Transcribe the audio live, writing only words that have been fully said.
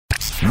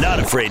not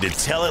afraid to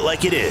tell it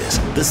like it is.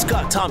 The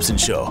Scott Thompson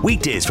Show,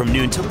 weekdays from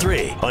noon till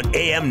 3 on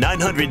AM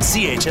 900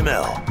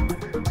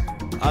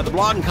 CHML. The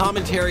blog and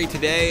commentary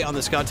today on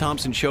the Scott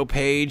Thompson Show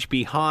page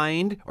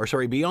beyond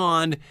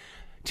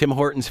Tim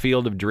Hortons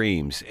Field of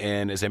Dreams.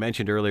 And as I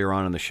mentioned earlier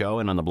on in the show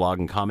and on the blog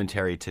and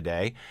commentary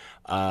today,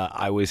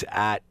 I was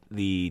at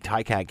the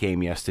Ticats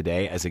game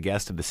yesterday as a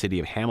guest of the city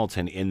of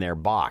Hamilton in their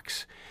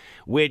box,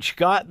 which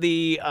got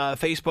the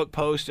Facebook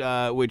post,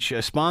 which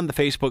spawned the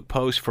Facebook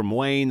post from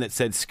Wayne that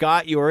said,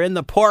 "Scott, you were in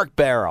the pork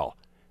barrel.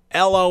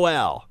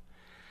 LOL."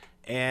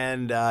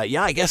 And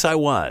yeah, I guess I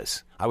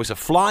was. I was a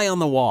fly on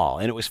the wall,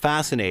 and it was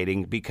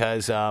fascinating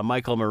because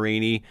Michael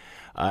Marini,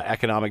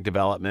 economic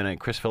development, and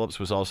Chris Phillips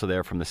was also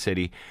there from the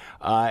city.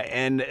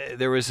 And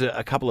there was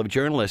a couple of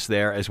journalists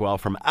there as well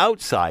from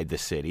outside the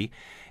city.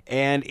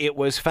 And it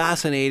was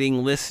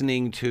fascinating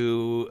listening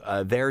to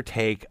their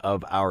take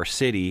of our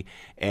city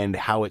and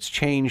how it's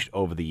changed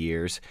over the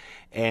years,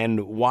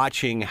 and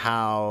watching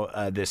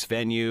how this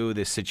venue,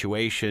 this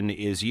situation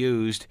is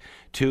used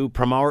to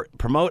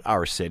promote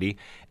our city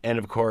and,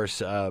 of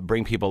course,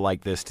 bring people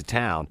like this to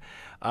town.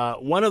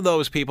 One of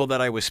those people that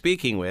I was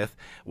speaking with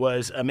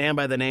was a man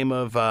by the name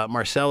of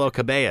Marcelo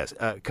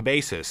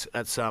Cabezas.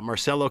 That's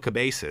Marcelo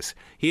Cabezas.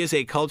 He is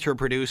a culture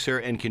producer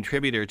and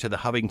contributor to the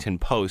Huffington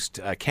Post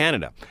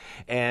Canada,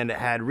 and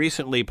had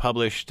recently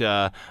published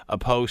a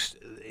post.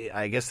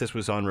 I guess this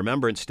was on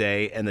Remembrance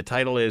Day, and the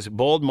title is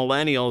 "Bold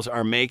Millennials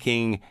Are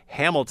Making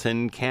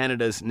Hamilton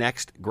Canada's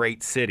Next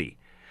Great City."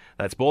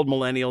 That's "Bold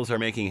Millennials Are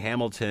Making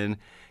Hamilton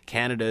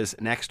Canada's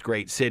next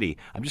great city."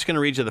 I'm just going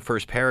to read you the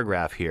first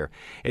paragraph here.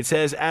 It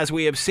says, "As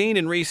we have seen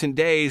in recent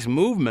days,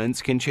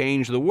 movements can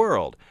change the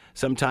world,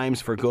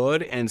 sometimes for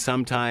good and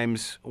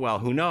sometimes, well,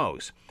 who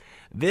knows.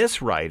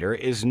 This writer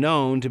is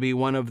known to be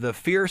one of the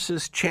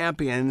fiercest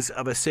champions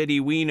of a city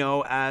we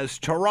know as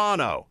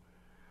Toronto.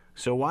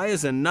 So why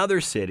is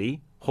another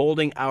city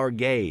holding our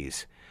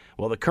gaze?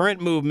 Well, the current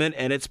movement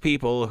and its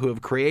people who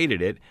have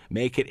created it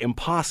make it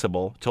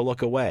impossible to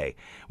look away.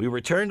 We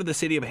returned to the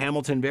city of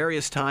Hamilton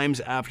various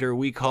times after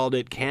we called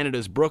it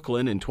Canada's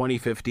Brooklyn in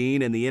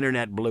 2015 and the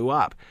internet blew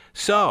up.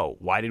 So,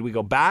 why did we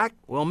go back?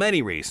 Well,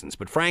 many reasons,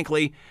 but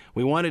frankly,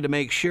 we wanted to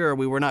make sure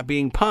we were not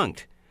being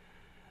punked.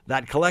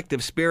 That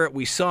collective spirit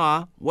we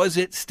saw, was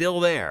it still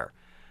there?"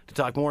 To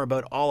talk more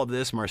about all of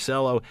this,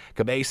 Marcelo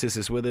Cabezas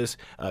is with us,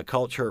 a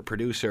culture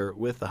producer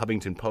with the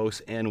Huffington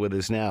Post, and with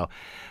us now.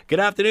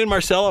 Good afternoon,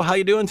 Marcelo. How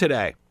you doing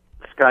today?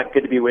 Scott,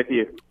 good to be with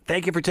you.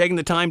 Thank you for taking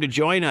the time to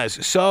join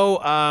us.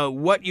 So,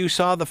 what you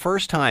saw the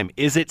first time,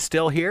 is it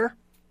still here?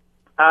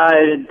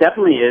 It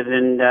definitely is,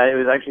 and it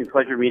was actually a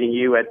pleasure meeting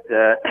you at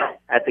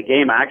the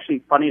game. Actually,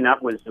 funny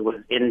enough, was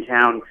in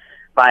town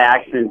by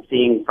accident,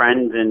 seeing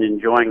friends and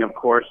enjoying, of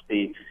course,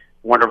 the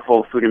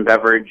wonderful food and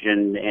beverage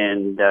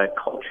and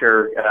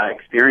culture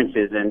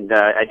experiences, and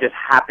I just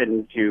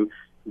happened to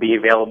be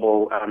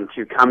available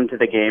to come to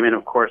the game, and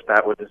of course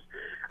that was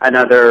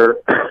another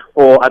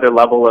whole other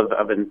level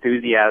of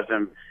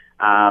enthusiasm.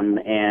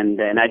 And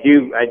I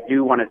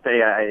do want to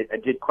say I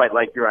did quite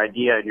like your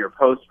idea in your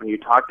post when you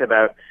talked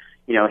about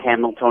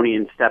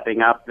Hamiltonians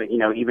stepping up,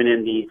 even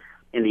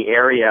in the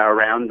area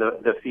around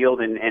the field,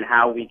 and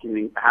how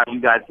you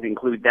guys can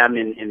include them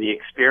in the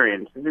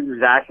experience. This is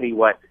exactly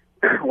what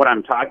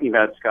I'm talking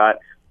about, Scott,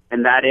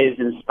 and that is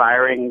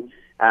inspiring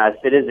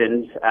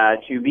citizens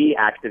to be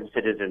active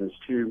citizens,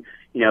 to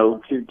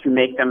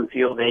make them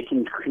feel they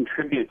can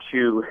contribute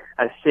to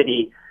a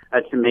city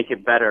to make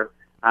it better.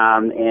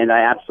 And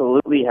I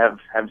absolutely have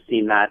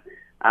seen that.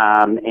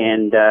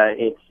 And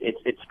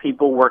it's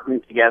people working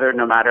together,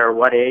 no matter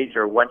what age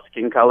or what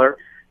skin color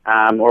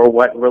or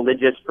what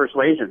religious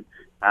persuasion.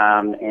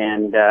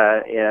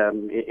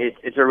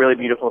 It's a really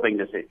beautiful thing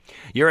to see.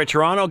 You're a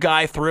Toronto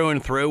guy through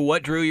and through.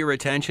 What drew your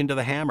attention to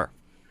the Hammer?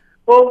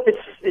 Well,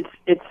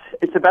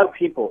 it's about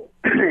people,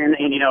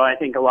 and I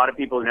think a lot of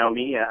people know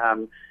me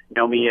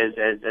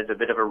as a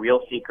bit of a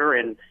real seeker,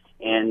 and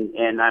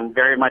I'm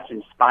very much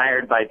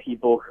inspired by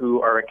people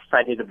who are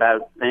excited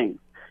about things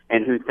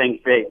and who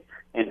think big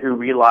and who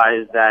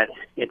realize that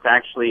it's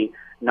actually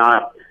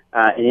not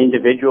an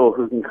individual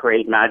who can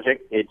create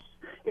magic.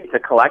 It's a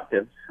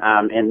collective,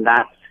 and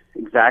that's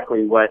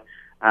exactly what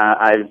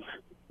I've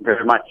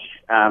very much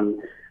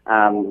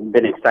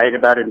been excited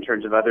about in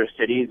terms of other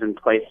cities and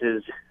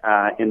places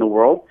in the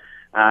world.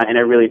 And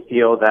I really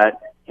feel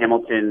that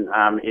Hamilton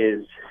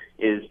is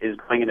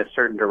going in a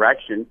certain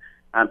direction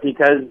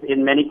because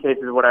in many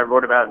cases what I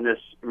wrote about in this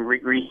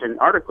recent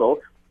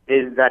article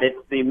is that it's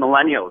the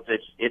millennials.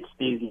 It's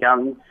these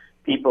young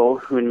people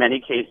who in many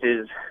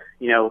cases,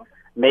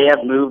 may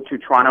have moved to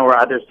Toronto or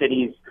other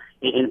cities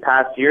in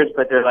past years,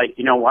 but they're like,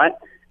 you know what?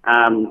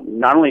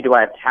 Not only do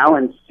I have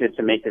talents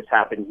to make this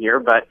happen here,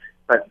 but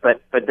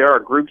there are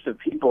groups of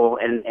people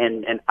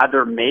and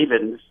other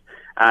mavens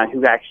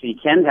who actually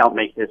can help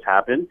make this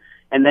happen.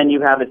 And then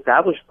you have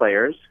established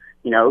players,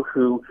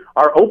 who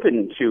are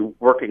open to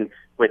working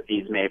with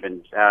these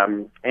mavens.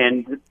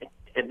 And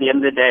at the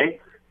end of the day,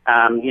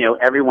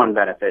 everyone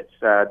benefits.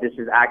 This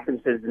is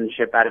active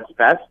citizenship at its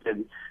best,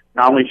 and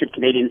not only should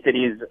Canadian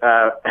cities,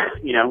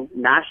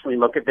 nationally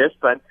look at this,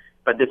 but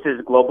this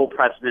is global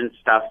precedent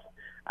stuff,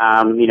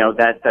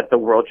 that the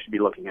world should be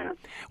looking at.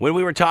 When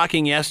we were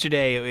talking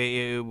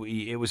yesterday,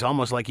 it was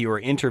almost like you were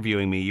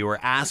interviewing me. You were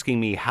asking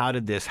me, how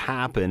did this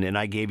happen? And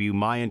I gave you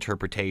my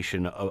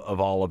interpretation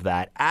of all of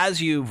that.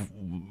 As you've,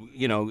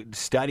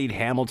 studied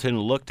Hamilton,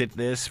 looked at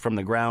this from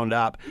the ground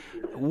up,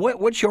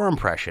 what's your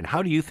impression?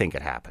 How do you think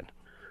it happened?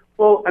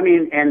 Well, I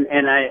mean, and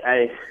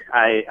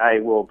I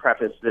will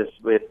preface this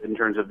with, in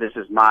terms of this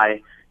is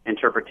my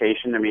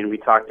interpretation. I mean, we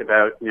talked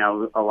about,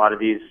 a lot of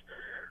these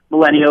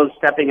millennials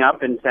stepping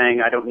up and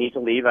saying, I don't need to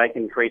leave, I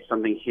can create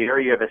something here.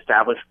 You have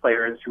established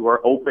players who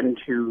are open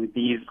to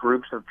these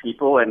groups of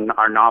people and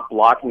are not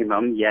blocking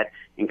them, yet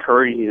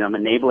encouraging them,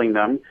 enabling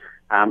them.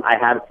 I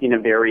have seen a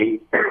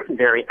very,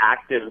 very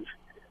active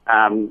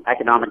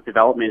economic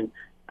development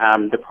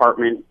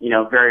department,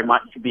 very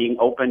much being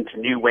open to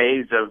new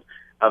ways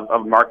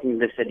of marketing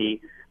the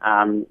city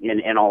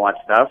and all that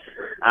stuff.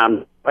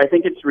 I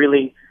think it's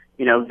really,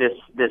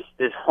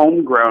 this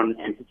homegrown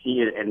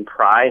entity and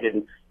pride,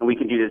 and we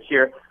can do this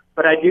here.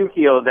 But I do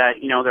feel that,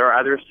 there are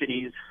other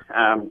cities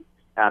in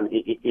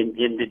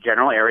the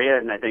general area,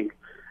 and I think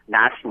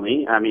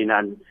nationally. I mean,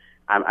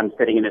 I'm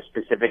sitting in a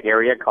specific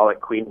area, call it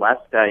Queen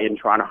West, in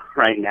Toronto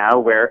right now,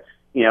 where,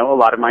 a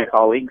lot of my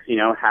colleagues,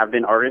 have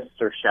been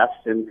artists or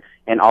chefs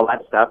and all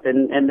that stuff,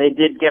 and they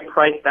did get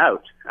priced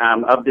out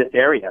of this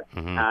area,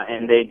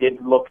 and they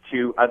did look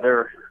to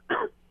other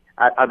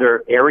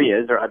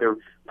areas or other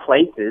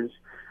places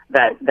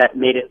that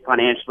made it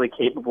financially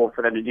capable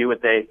for them to do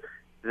what they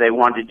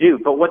wanted to do.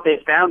 But what they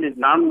found is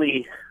not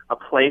only a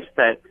place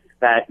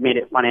that made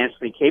it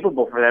financially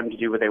capable for them to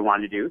do what they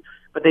wanted to do,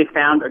 but they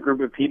found a group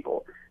of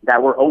people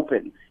that were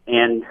open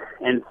and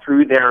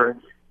through their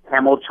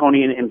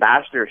Hamiltonian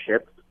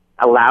ambassadorship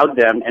allowed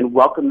them and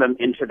welcomed them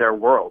into their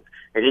world.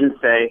 They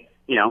didn't say,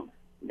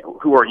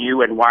 who are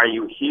you and why are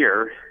you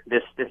here?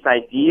 This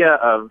idea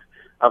of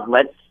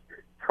let's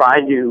try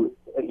to,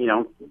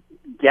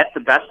 get the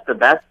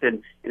best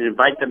and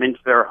invite them into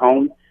their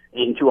home,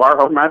 into our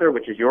home rather,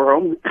 which is your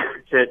home,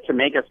 to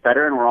make us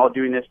better, and we're all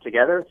doing this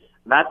together.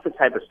 That's the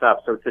type of stuff.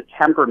 So it's a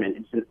temperament.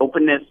 It's an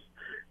openness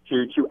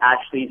to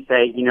actually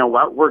say, you know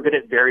what, we're good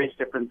at various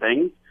different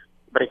things,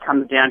 but it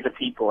comes down to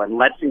people, and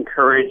let's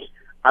encourage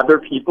other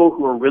people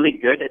who are really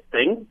good at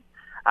things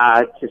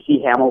to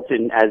see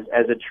Hamilton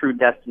as a true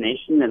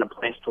destination and a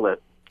place to live.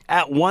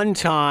 At one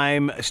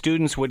time,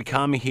 students would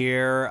come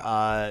here,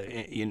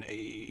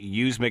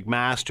 use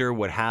McMaster,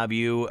 what have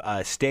you,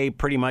 stay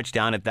pretty much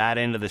down at that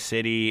end of the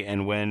city,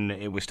 and when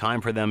it was time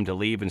for them to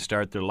leave and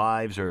start their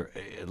lives, or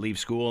leave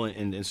school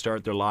and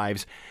start their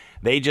lives,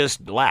 they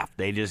just left.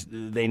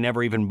 They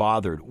never even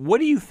bothered. What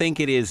do you think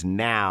it is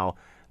now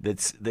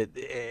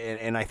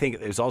and I think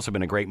there's also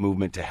been a great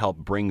movement to help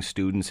bring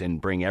students and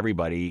bring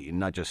everybody,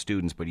 not just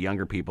students, but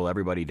younger people,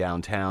 everybody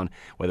downtown,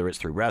 whether it's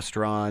through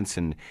restaurants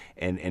and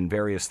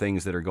various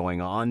things that are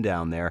going on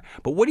down there.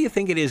 But what do you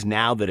think it is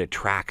now that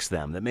attracts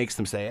them, that makes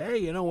them say, hey,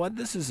 you know what,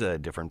 this is a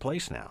different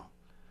place now?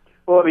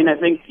 Well, I mean, I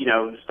think,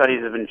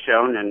 studies have been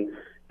shown, and,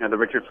 the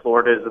Richard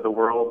Floridas of the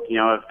world,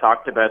 have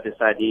talked about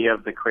this idea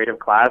of the creative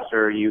class,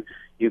 or you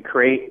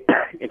create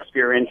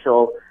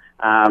experiential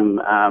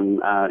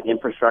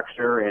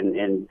infrastructure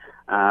and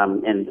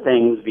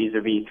things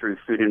vis-a-vis through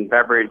food and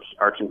beverage,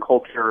 arts and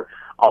culture,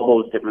 all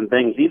those different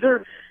things. These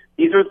are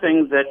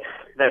things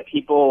that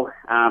people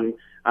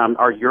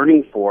are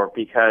yearning for,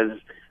 because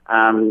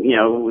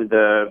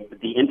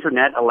the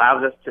internet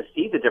allows us to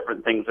see the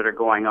different things that are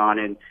going on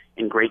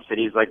in great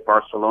cities like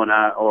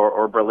Barcelona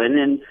or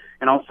Berlin,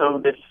 and also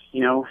this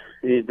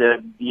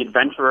the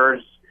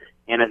adventurers,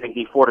 and I think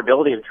the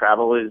affordability of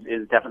travel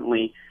is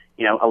definitely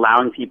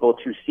allowing people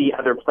to see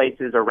other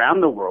places around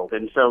the world.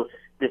 And so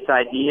this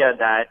idea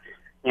that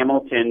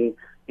Hamilton,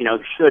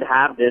 should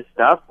have this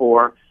stuff,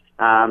 or,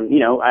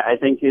 I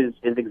think is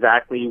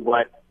exactly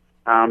what,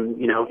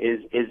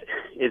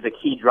 is a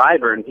key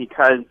driver. And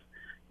because,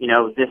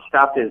 this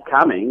stuff is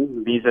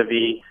coming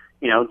vis-a-vis,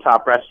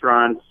 top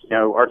restaurants,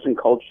 arts and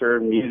culture,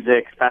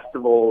 music,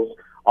 festivals,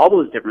 all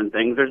those different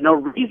things, there's no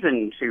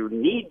reason to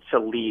need to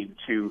leave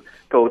to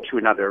go to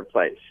another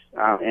place.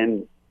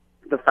 And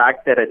the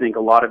fact that I think a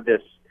lot of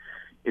this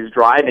is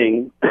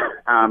driving,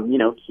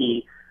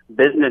 key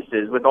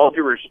businesses, with all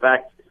due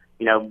respect,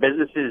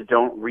 businesses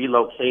don't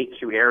relocate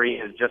to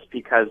areas just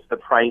because the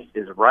price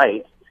is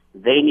right.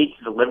 They need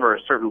to deliver a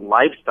certain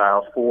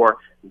lifestyle for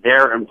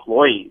their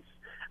employees,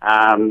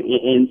 from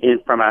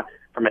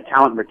a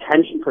talent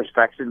retention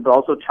perspective, but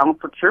also talent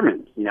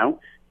procurement.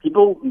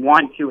 People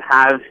want to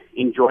have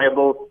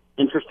enjoyable,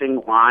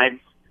 interesting lives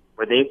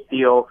where they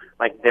feel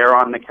like they're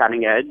on the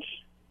cutting edge,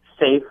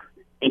 safe,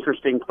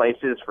 interesting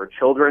places for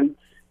children.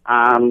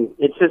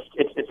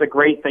 It's a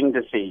great thing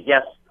to see.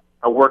 Yes,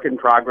 a work in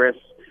progress.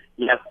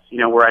 Yes,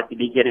 we're at the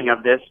beginning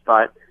of this,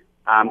 but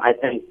I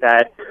think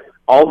that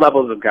all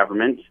levels of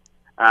government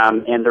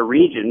and the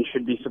region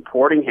should be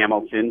supporting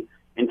Hamilton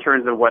in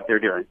terms of what they're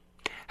doing.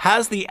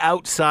 Has the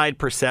outside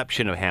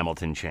perception of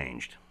Hamilton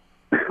changed?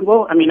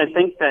 Well, I mean, I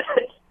think that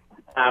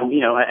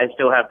I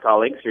still have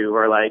colleagues who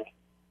are like,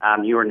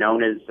 you are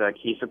known as a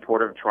key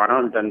supporter of Toronto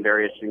and done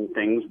various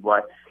things.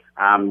 Why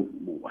are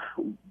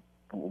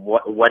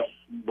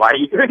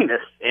you doing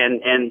this?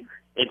 And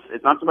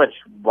it's not so much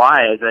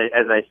why,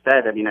 as I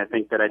said. I mean, I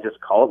think that I just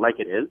call it like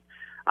it is.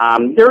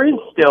 There is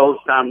still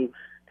some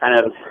kind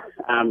of,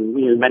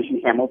 you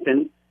mentioned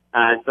Hamilton.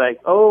 It's like,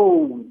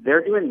 oh,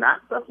 they're doing that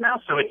stuff now.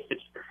 So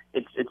it's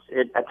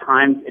at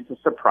times it's a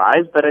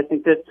surprise, but I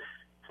think that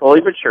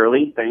slowly but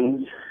surely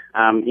things,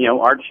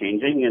 are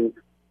changing. And,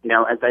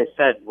 as I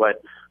said,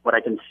 what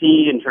I can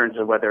see in terms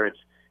of whether it's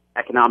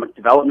economic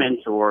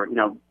development or,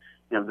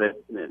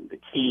 the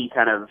key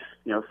kind of,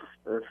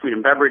 food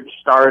and beverage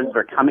stars that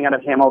are coming out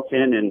of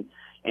Hamilton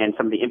and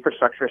some of the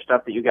infrastructure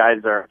stuff that you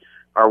guys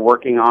are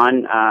working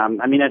on.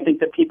 I think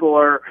that people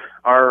are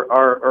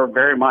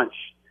very much,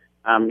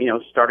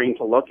 starting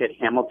to look at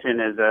Hamilton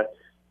as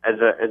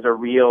a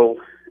real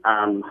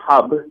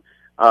hub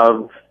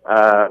of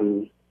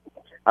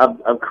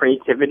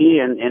creativity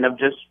and of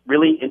just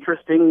really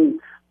interesting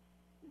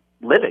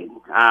living.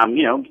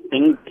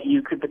 Things that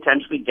you could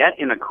potentially get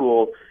in a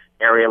cool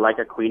area like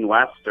a Queen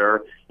West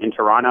or in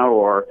Toronto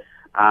or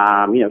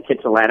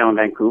Kitsilano and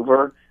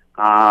Vancouver.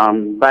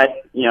 But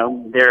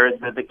there's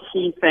the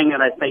key thing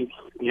that I think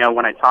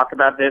when I talk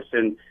about this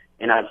and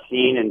I've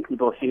seen and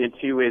people have seen it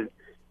too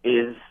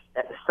is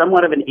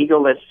somewhat of an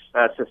egoless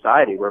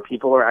society where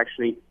people are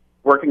actually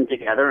working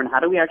together. And how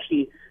do we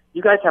actually?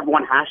 You guys have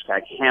one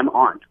hashtag,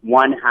 HamAunt,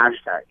 one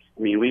hashtag. I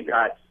mean, we've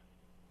got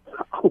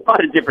a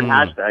lot of different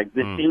hashtags.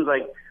 It seems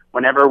like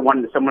whenever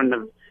someone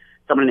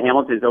in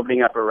Hamilton is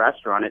opening up a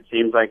restaurant, it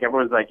seems like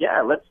everyone's like,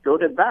 yeah, let's go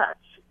to that.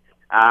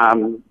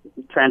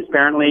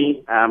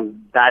 Transparently,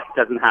 that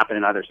doesn't happen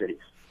in other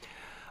cities.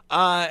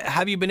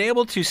 Have you been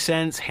able to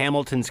sense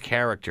Hamilton's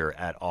character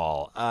at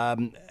all?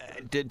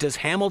 Does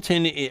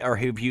Hamilton, or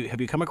have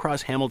you come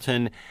across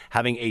Hamilton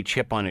having a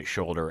chip on its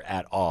shoulder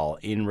at all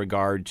in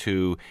regard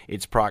to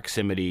its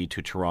proximity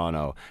to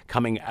Toronto,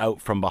 coming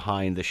out from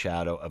behind the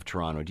shadow of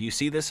Toronto? Do you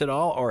see this at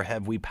all, or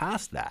have we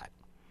passed that?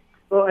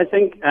 Well, I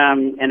think,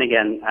 and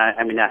again, I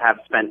have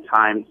spent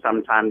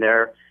some time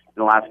there in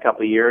the last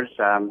couple of years,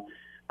 but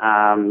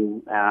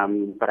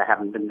I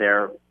haven't been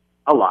there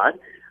a lot.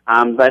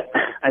 But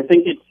I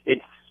think it's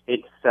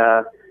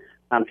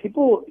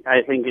people,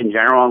 I think in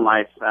general in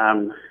life,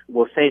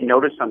 will say no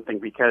to something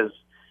because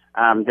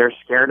they're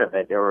scared of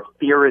it, or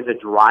fear is a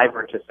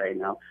driver to say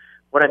no.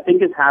 What I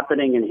think is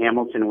happening in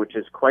Hamilton, which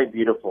is quite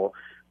beautiful,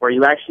 where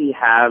you actually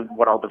have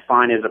what I'll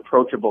define as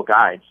approachable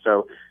guides.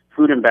 So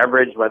food and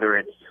beverage, whether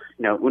it's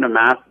Una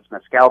Mas,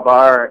 Mezcal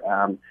Bar,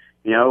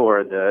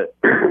 or the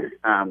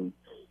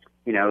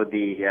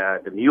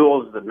the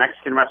Mules, the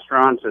Mexican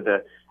restaurants, or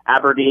the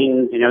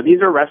Aberdeen.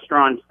 These are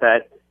restaurants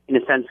that, in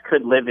a sense,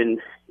 could live in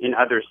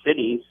other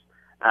cities.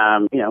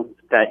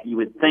 That you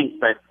would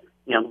think, but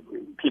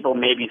people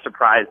may be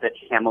surprised that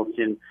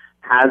Hamilton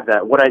has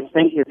that. What I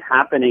think is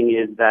happening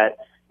is that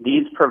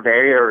these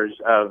purveyors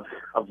of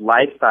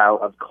lifestyle,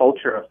 of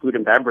culture, of food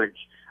and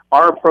beverage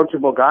are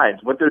approachable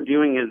guides. What they're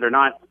doing is they're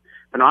not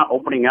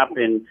opening up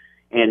and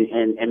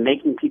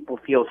making people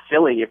feel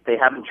silly if they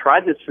haven't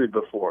tried this food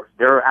before.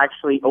 They're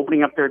actually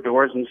opening up their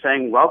doors and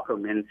saying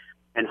welcome and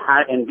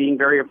being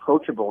very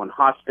approachable and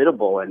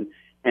hospitable. And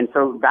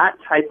so that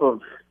type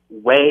of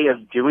way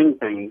of doing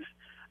things,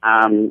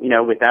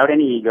 without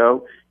any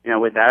ego,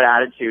 without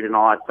attitude and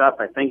all that stuff,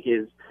 I think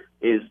is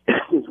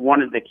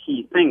one of the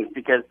key things.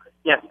 Because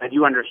yes, I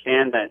do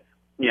understand that,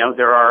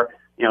 there are,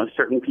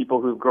 certain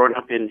people who've grown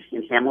up in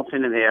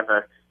Hamilton and they have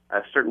a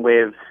certain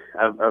way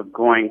of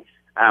going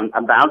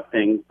about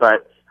things.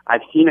 But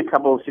I've seen a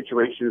couple of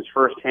situations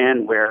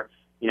firsthand where,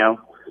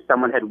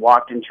 someone had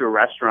walked into a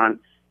restaurant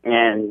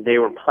and they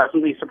were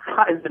pleasantly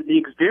surprised at the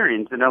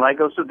experience. And they're like,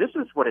 oh, so this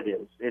is what it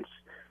is.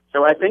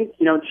 So I think,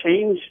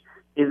 change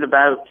is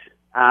about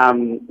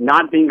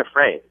not being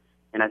afraid.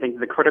 And I think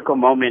the critical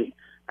moment,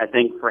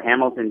 for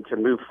Hamilton to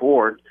move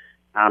forward,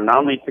 not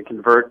only to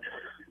convert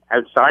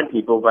outside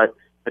people, but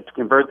to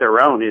convert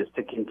their own, is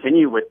to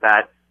continue with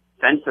that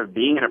sense of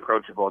being an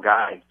approachable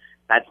guide,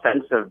 that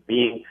sense of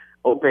being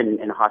open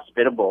and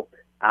hospitable,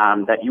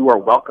 that you are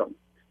welcome.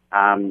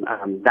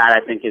 That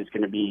I think is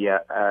going to be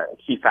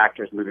key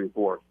factors moving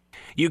forward.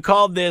 You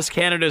called this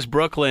Canada's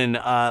Brooklyn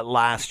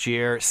last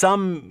year.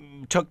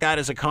 Some took that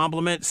as a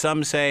compliment.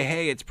 Some say,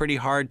 hey, it's pretty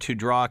hard to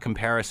draw a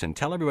comparison.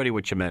 Tell everybody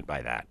what you meant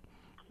by that.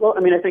 Well,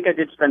 I think I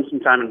did spend some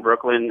time in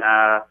Brooklyn,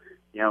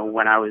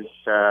 when I was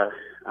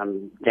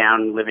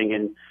down living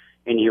in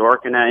New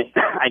York, and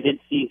I did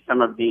see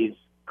some of these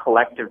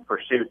collective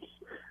pursuits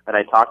that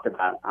I talked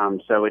about.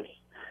 So it's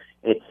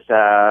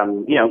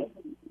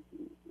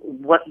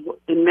what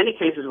in many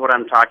cases what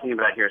I'm talking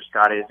about here,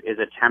 Scott, is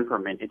a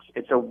temperament.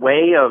 It's a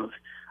way of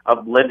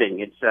living.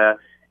 It's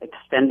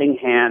extending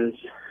hands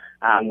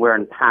where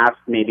in past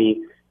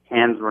maybe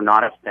hands were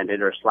not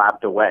extended or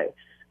slapped away.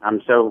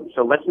 So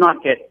let's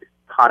not get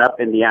caught up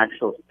in the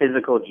actual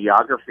physical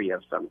geography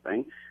of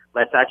something.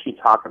 Let's actually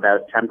talk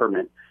about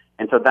temperament.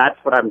 And so that's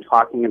what I'm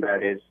talking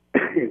about is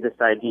this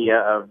idea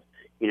of,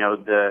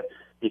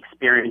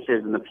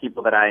 experiences and the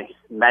people that I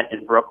met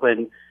in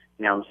Brooklyn,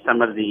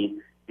 some of the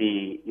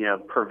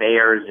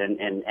purveyors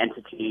and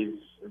entities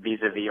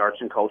vis-a-vis arts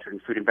and culture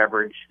and food and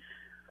beverage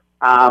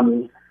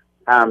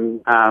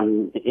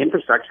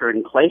infrastructure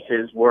in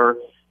places were,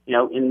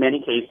 in many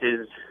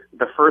cases,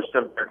 the first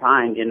of their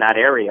kind in that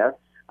area.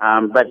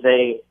 But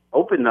they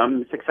opened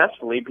them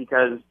successfully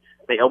because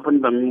they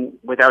opened them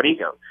without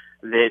ego.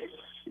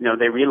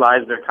 They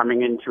realized they're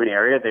coming into an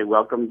area. They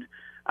welcomed,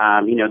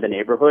 the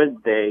neighborhood.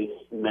 They,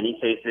 in many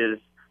cases,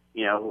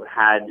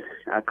 had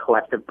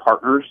collective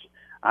partners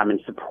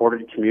and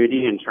supported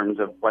community in terms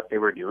of what they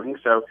were doing.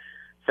 So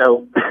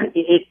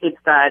it's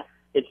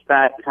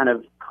that kind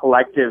of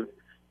collective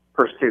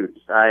pursuits.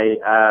 I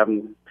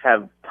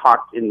have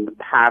talked in the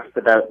past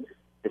about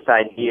this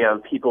idea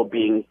of people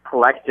being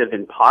collective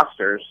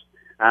imposters,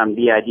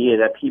 the idea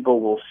that people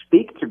will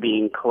speak to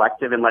being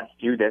collective and let's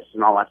do this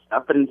and all that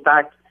stuff. But in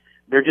fact,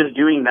 they're just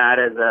doing that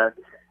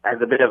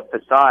as a bit of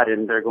facade,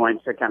 and they're going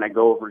to kind of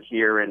go over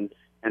here and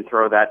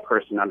throw that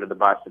person under the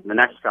bus in the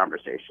next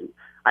conversation.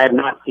 I have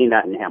not seen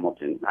that in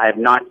Hamilton. I have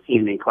not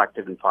seen the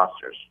collective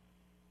imposters.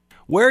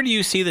 Where do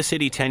you see the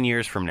city 10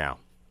 years from now?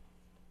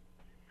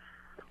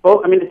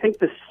 Well, I think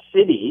the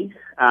city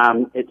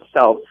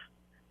itself,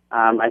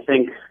 I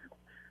think,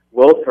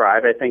 will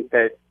thrive. I think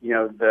that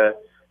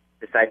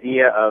this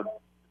idea of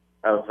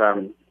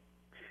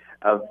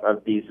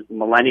these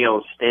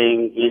millennials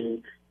staying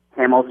in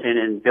Hamilton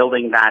and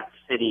building that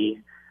city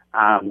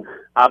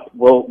up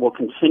will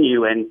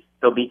continue, and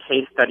there'll be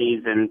case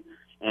studies and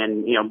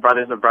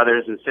brothers of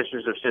brothers and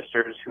sisters of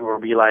sisters who will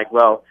be like,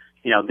 well,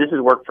 this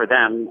has worked for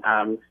them.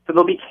 So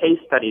there'll be case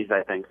studies.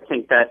 I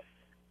think that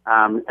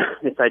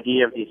this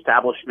idea of the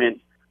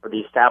establishment or the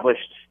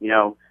established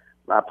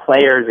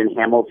players in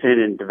Hamilton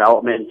and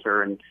development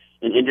or in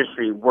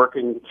industry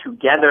working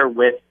together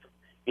with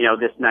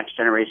this next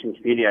generation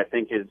community, I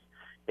think is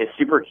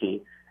super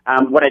key.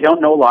 What I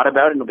don't know a lot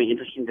about, and it'll be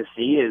interesting to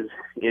see, is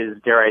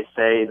dare I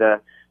say the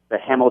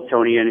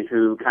Hamiltonian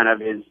who kind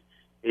of is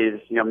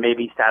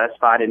maybe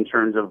satisfied in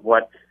terms of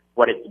what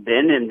it's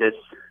been in this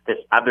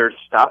other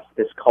stuff,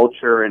 this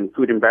culture and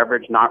food and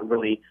beverage, not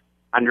really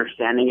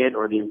understanding it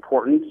or the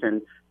importance,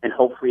 and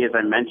hopefully, as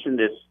I mentioned,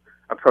 this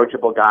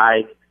approachable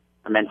guy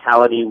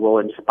mentality will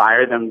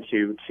inspire them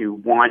to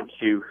want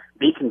to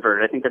be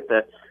converted. I think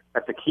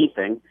that's a key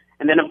thing.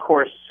 And then, of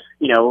course,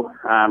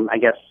 I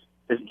guess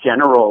this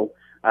general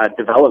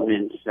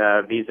development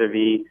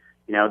vis-a-vis,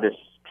 this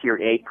Pier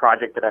 8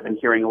 project that I've been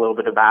hearing a little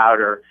bit about,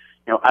 or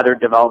other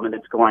development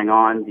that's going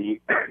on, the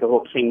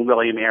whole King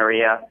William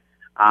area,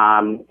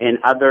 and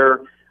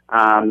other,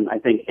 I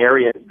think,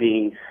 areas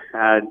being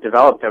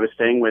developed. I was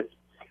staying with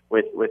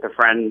a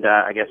friend,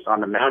 I guess,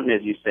 on the mountain,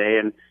 as you say,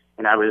 and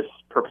I was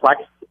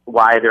perplexed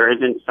why there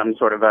isn't some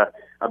sort of a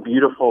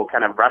beautiful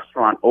kind of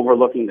restaurant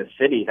overlooking the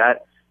city.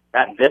 That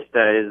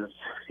vista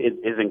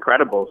is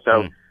incredible.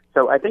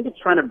 So I think it's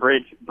trying to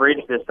bridge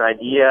this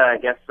idea, I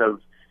guess, of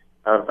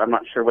I'm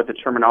not sure what the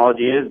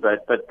terminology is,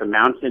 but the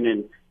mountain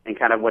and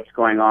kind of what's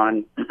going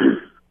on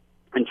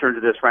in terms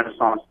of this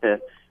renaissance to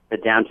the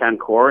downtown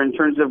core, in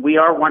terms of we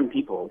are one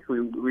people.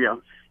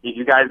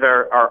 You guys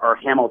are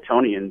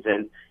Hamiltonians,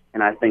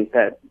 and I think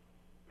that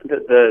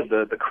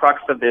the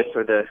crux of this,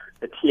 or the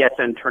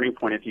TSN turning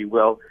point, if you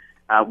will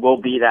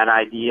be that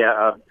idea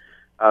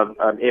of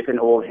if an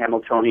old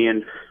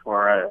Hamiltonian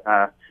or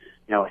a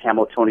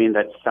Hamiltonian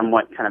that's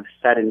somewhat kind of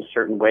set in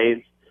certain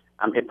ways,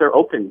 if they're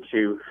open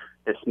to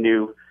this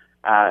new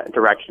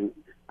direction,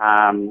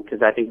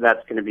 because I think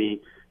that's going to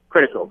be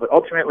critical. But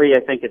ultimately,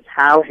 I think it's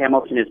how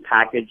Hamilton is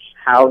packaged,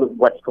 how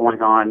what's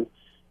going on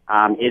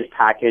is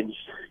packaged.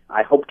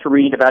 I hope to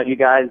read about you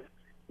guys.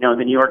 The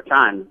New York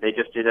Times, they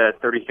just did a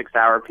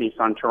 36-hour piece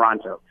on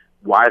Toronto.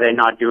 Why are they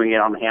not doing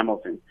it on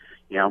Hamilton?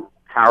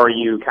 How are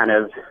you kind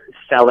of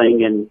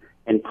selling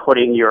and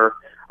putting your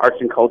arts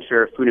and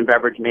culture, food and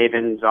beverage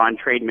mavens on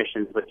trade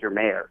missions with your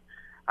mayor?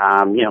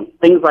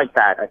 Things like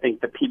that. I think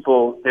the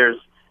people, there's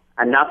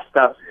enough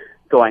stuff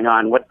going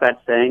on. What's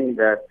that saying?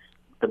 The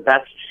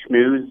best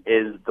schmooze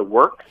is the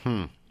work.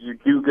 You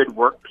do good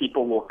work,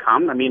 people will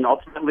come.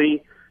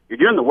 Ultimately, you're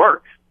doing the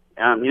work,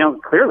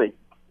 clearly.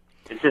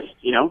 It's just,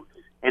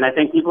 and I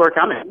think people are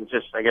coming. It's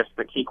just, I guess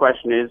the key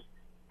question is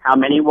how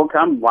many will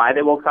come, why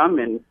they will come,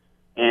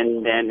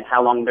 and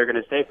how long they're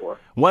going to stay for.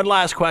 One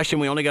last question.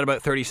 We only got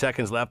about 30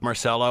 seconds left,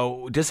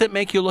 Marcelo. Does it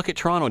make you look at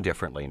Toronto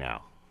differently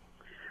now?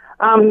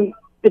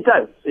 It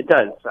does. It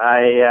does.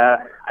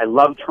 I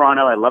love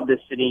Toronto. I love this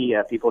city.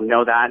 People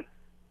know that.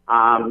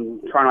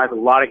 Toronto has a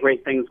lot of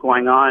great things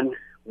going on.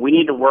 We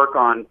need to work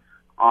on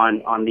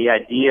the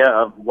idea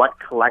of what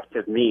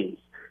collective means.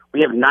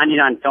 We have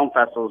 99 film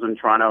festivals in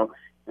Toronto,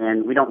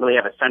 and we don't really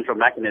have a central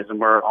mechanism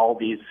where all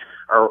these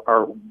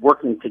are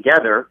working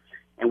together,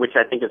 and which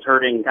I think is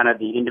hurting kind of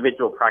the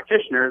individual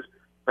practitioners,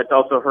 but it's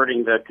also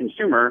hurting the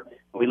consumer.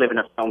 We live in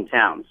a film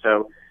town.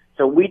 So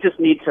we just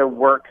need to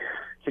work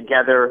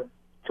together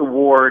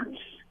towards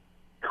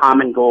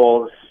common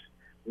goals,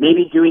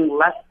 maybe doing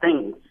less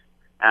things,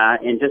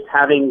 and just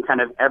having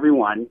kind of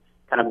everyone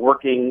kind of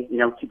working,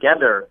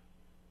 together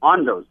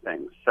on those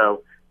things.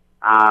 So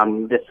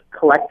this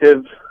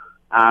collective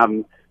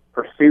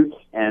pursuit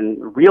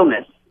and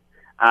realness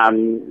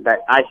that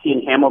I see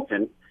in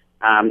Hamilton,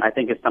 I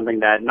think is something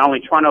that not only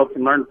Toronto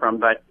can learn from,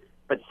 but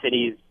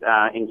cities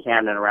in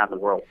Canada and around the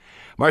world.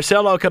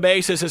 Marcelo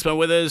Cabezas has been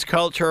with us,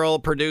 cultural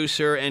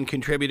producer and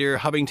contributor,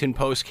 Huffington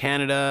Post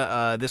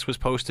Canada. This was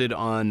posted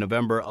on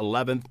November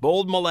 11th.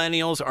 Bold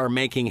millennials are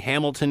making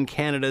Hamilton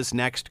Canada's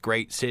next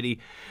great city.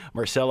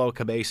 Marcelo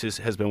Cabezas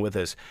has been with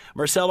us.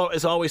 Marcelo,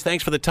 as always,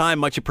 thanks for the time.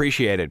 Much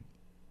appreciated.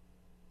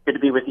 Good to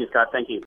be with you, Scott. Thank you.